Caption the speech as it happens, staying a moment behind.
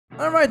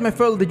Alright my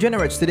fellow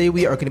degenerates, today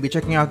we are going to be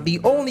checking out the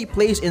only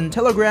place in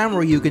Telegram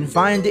where you can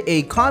find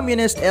a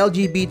communist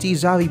LGBT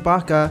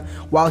Zavibaka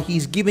while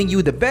he's giving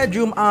you the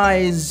bedroom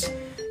eyes.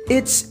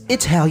 It's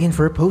Italian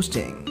for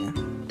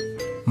posting.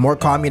 More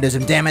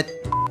communism, damn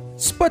it.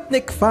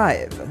 Sputnik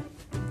 5.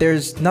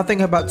 There's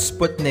nothing about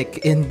Sputnik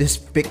in this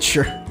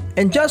picture.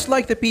 And just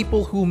like the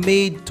people who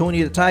made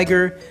Tony the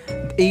Tiger,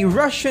 a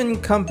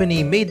Russian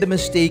company made the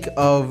mistake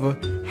of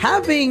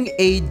having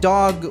a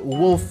dog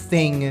wolf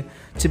thing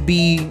to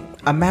be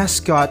a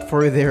mascot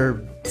for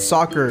their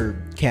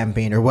soccer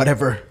campaign or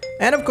whatever.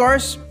 And of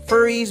course,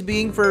 furries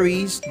being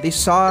furries, they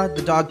saw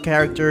the dog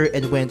character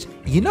and went,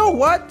 you know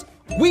what?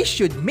 We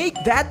should make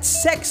that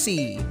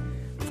sexy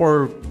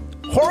for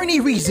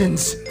horny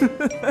reasons.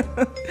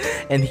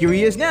 And here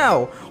he is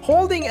now,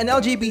 holding an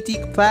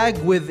LGBT flag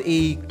with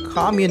a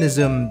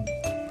communism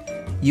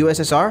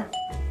USSR?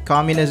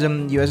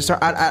 Communism USSR?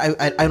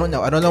 I don't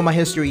know. I don't know my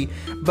history.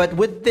 But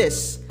with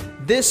this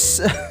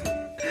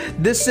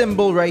this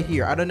symbol right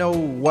here, I don't know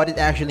what it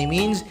actually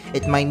means.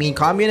 It might mean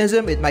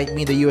communism. It might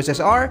mean the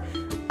USSR.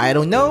 I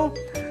don't know.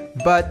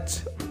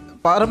 But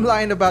bottom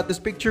line about this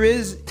picture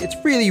is, it's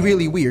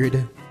really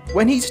weird.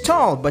 When he's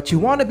tall, but you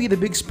want to be the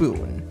big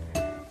spoon.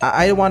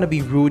 I don't want to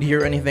be rude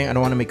here or anything. I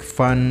don't want to make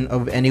fun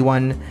of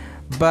anyone.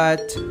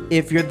 But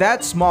if you're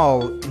that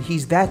small,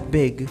 he's that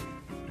big,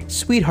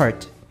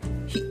 sweetheart,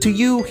 to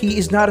you, he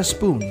is not a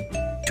spoon.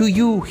 To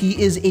you,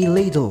 he is a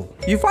ladle.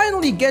 You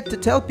finally get to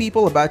tell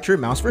people about your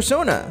mouse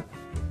persona.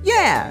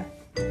 Yeah!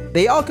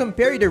 They all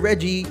compare you to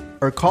Reggie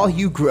or call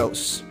you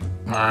gross.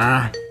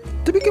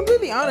 To be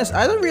completely honest,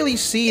 I don't really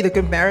see the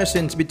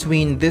comparisons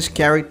between this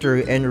character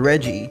and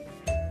Reggie.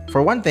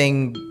 For one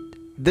thing,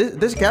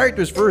 this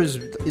character's fur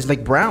is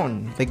like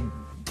brown, like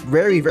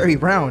very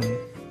brown.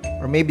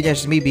 Or maybe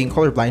just me being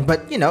colorblind,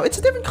 but you know, it's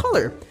a different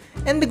color.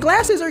 And the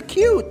glasses are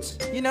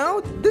cute, you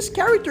know? This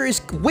character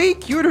is way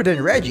cuter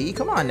than Reggie,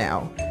 come on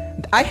now.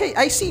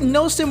 I see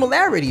no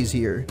similarities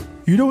here.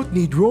 You don't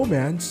need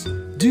romance.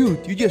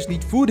 Dude, you just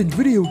need food and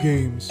video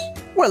games.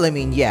 Well, I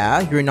mean,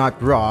 yeah, you're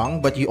not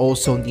wrong, but you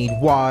also need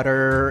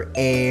water,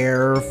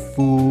 air,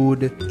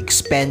 food,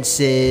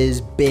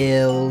 expenses,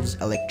 bills,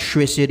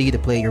 electricity to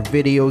play your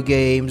video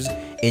games,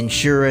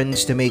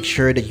 insurance to make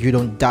sure that you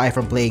don't die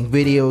from playing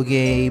video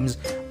games,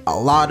 a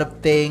lot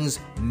of things,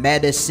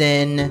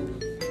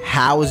 medicine,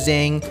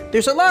 housing.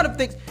 There's a lot of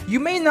things. You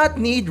may not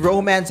need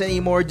romance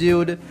anymore,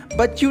 dude,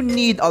 but you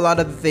need a lot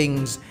of the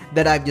things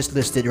that I've just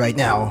listed right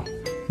now.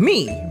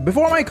 Me,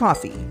 before my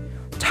coffee.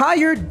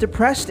 Tired,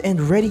 depressed,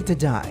 and ready to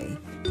die.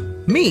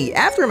 Me,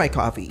 after my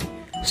coffee.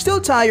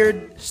 Still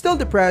tired, still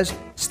depressed,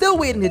 still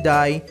waiting to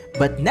die,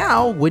 but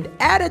now with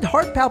added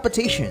heart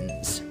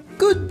palpitations.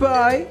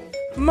 Goodbye,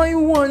 my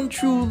one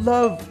true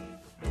love.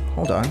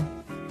 Hold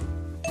on.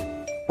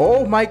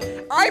 Oh my...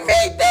 I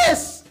made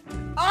this!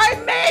 I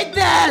made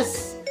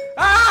this!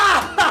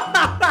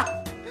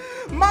 Ah!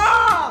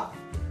 Ma!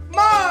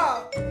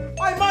 Ma!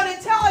 I'm on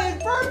Italian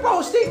fur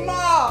posting,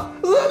 Ma!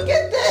 Look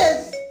at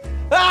this!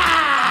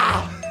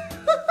 Ah!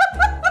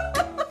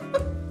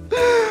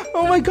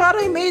 Oh my god,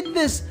 I made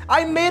this!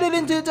 I made it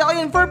into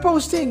Italian fur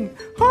posting!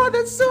 Oh,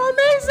 that's so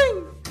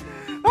amazing!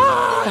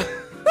 Ah!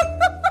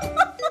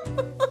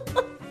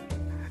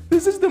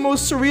 This is the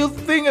most surreal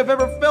thing I've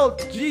ever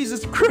felt.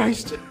 Jesus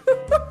Christ.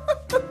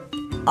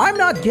 I'm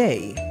not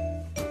gay,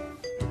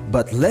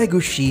 but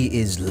Legoshi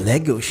is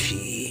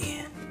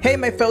Legoshi. Hey,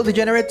 my fellow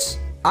degenerates.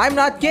 I'm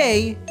not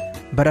gay,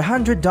 but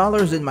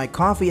 $100 in my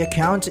coffee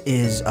account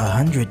is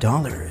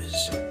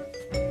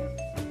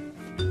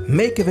 $100.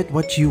 Make of it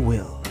what you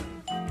will.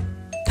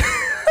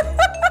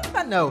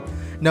 No,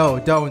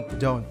 don't.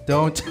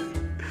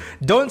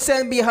 Don't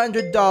send me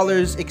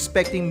 $100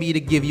 expecting me to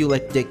give you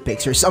like dick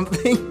pics or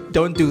something.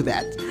 Don't do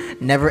that.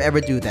 Never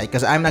ever do that,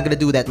 because I'm not gonna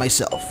do that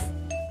myself.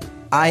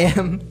 I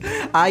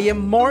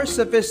am more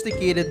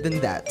sophisticated than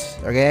that,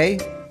 okay?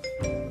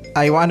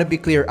 I want to be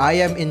clear, I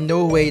am in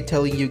no way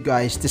telling you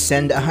guys to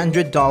send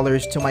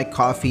 $100 to my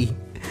coffee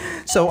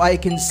so I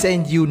can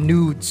send you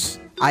nudes.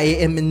 I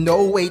am in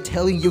no way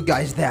telling you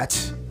guys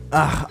that.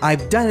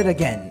 I've done it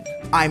again.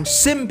 I'm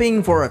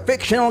simping for a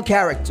fictional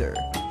character.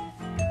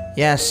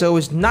 Yeah, so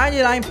is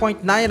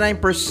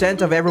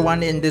 99.99% of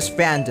everyone in this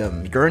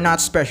fandom. You're not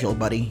special,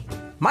 buddy.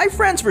 My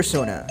friend's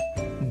persona.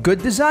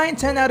 Good design,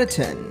 10 out of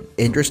 10.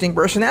 Interesting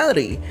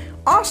personality.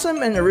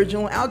 Awesome and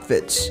original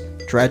outfits.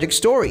 Tragic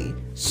story.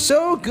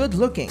 So good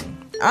looking.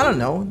 I don't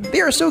know,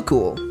 they are so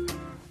cool.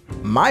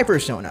 My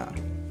persona.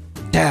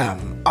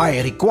 Damn,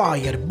 I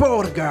require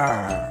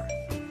burger.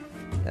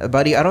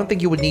 Buddy, I don't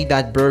think you would need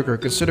that burger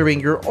considering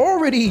you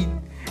already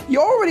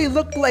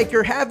look like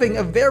you're having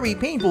a very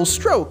painful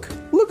stroke.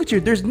 Look at you,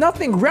 there's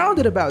nothing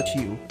rounded about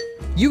you.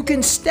 You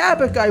can stab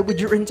a guy with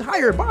your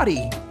entire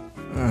body.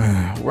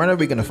 When are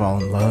we gonna fall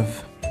in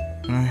love?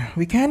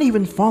 We can't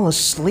even fall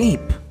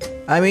asleep.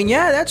 I mean,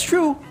 yeah, that's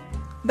true.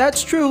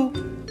 That's true.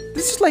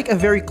 This is like a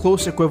very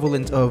close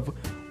equivalent of,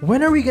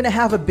 when are we gonna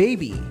have a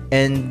baby?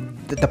 And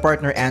the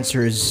partner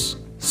answers,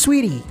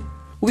 sweetie,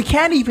 we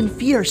can't even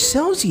feed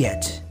ourselves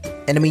yet.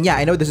 And I mean, yeah,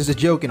 I know this is a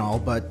joke and all,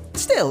 but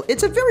still,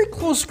 it's a very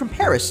close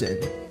comparison.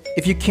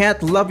 If you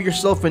can't love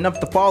yourself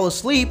enough to fall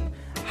asleep,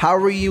 how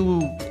are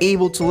you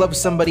able to love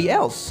somebody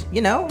else?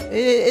 You know,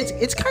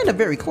 it's kind of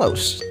very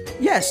close.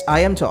 Yes, I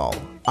am tall.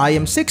 I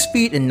am 6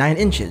 feet and 9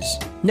 inches.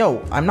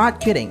 No, I'm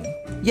not kidding.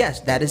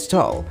 Yes, that is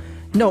tall.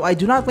 No, I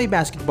do not play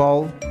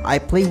basketball. I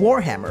play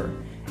Warhammer.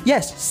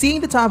 Yes,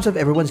 seeing the tops of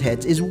everyone's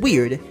heads is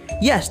weird.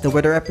 Yes, the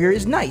weather up here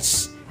is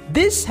nice.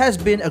 This has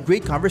been a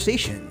great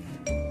conversation.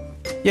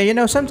 Yeah, you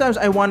know, sometimes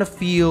I want to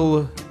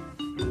feel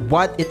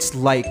what it's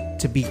like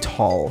to be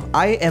tall.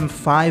 I am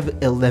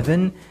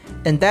 5'11",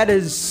 and that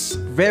is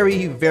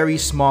very, very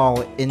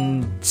small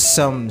in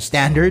some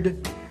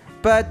standard.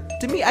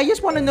 But to me, I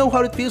just want to know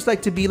how it feels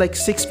like to be like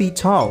 6 feet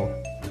tall.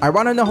 I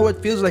want to know how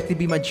it feels like to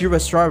be Majira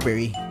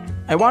Strawberry.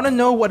 I want to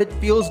know what it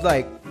feels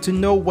like to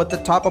know what the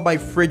top of my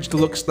fridge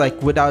looks like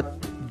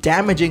without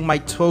damaging my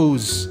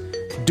toes,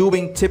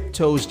 doing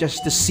tiptoes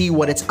just to see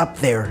what it's up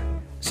there.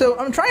 So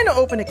I'm trying to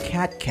open a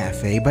cat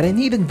cafe, but I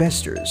need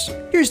investors.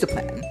 Here's the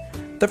plan.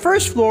 The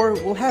first floor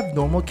will have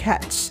normal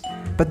cats,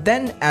 but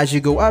then as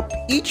you go up,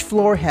 each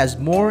floor has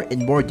more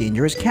and more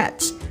dangerous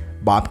cats.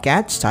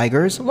 Bobcats,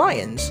 tigers,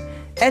 lions.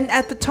 And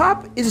at the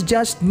top is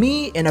just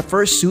me in a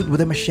fursuit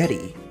with a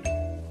machete.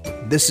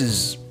 This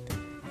is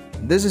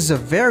a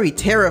very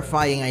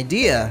terrifying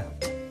idea.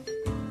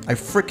 I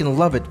freaking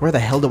love it. Where the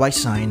hell do I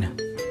sign?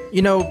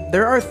 You know,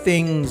 there are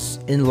things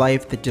in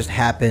life that just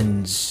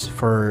happens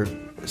for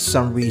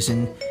some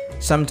reason.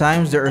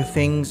 Sometimes there are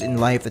things in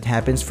life that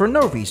happens for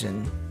no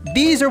reason.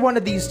 These are one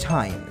of these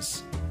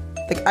times.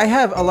 Like, I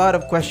have a lot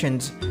of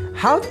questions.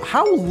 How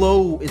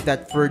low is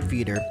that bird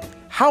feeder?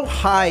 How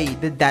high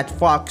did that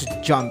fox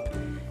jump?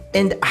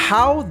 And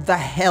how the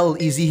hell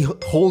is he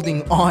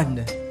holding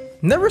on?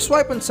 Never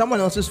swipe on someone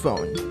else's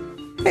phone.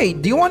 Hey,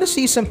 do you want to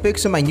see some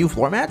pics of my new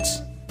floor mats?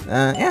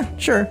 Yeah,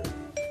 sure.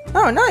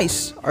 Oh,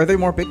 nice. Are there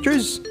more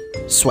pictures?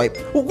 Swipe.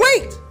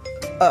 Wait!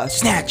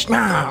 Snatch.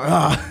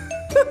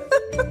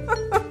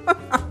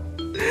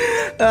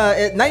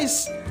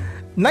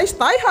 Nice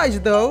thigh highs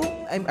though.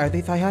 Are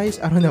they thigh highs?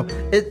 I don't know.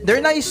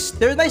 They're nice.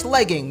 They're nice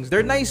leggings.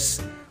 They're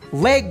nice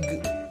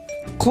leg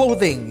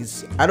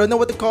clothings. I don't know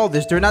what to call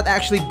this. They're not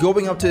actually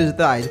going up to his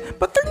thighs,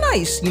 but they're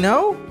nice, you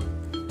know?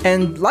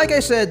 And like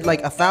I said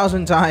like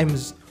 1,000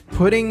 times,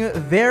 putting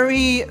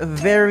very,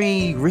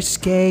 very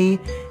risque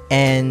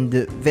and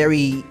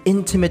very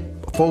intimate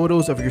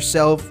photos of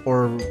yourself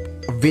or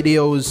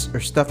videos or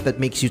stuff that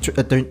makes you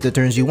that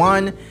turns you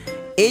on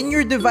in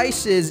your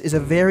devices is a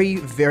very,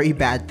 very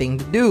bad thing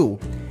to do.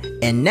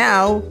 And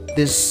now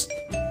this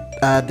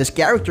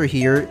character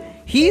here,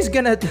 he's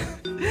gonna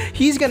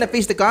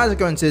face the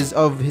consequences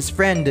of his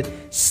friend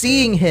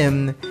seeing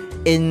him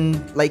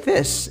in like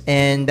this,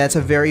 and that's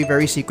a very,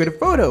 very secretive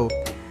photo.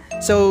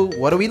 So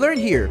what do we learn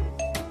here?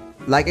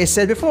 Like I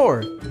said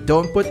before,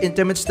 don't put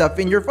intimate stuff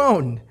in your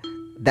phone.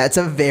 That's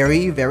a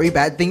very, very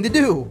bad thing to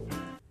do.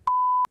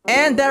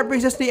 And that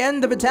brings us to the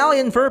end of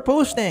Italian Fur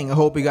Posting. I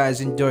hope you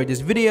guys enjoyed this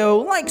video.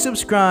 Like,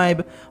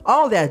 subscribe,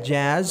 all that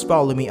jazz.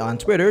 Follow me on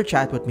Twitter,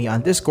 chat with me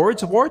on Discord,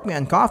 support me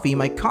on Ko-fi.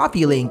 My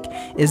Ko-fi link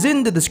is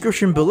in the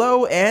description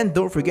below. And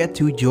don't forget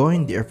to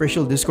join the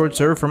official Discord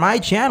server for my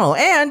channel.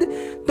 And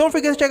don't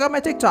forget to check out my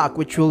TikTok,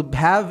 which will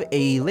have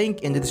a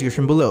link in the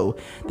description below.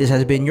 This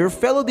has been your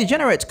fellow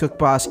degenerates,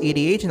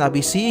 CookBoss88, and I'll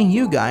be seeing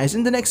you guys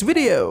in the next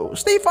video.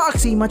 Stay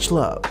foxy, much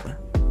love.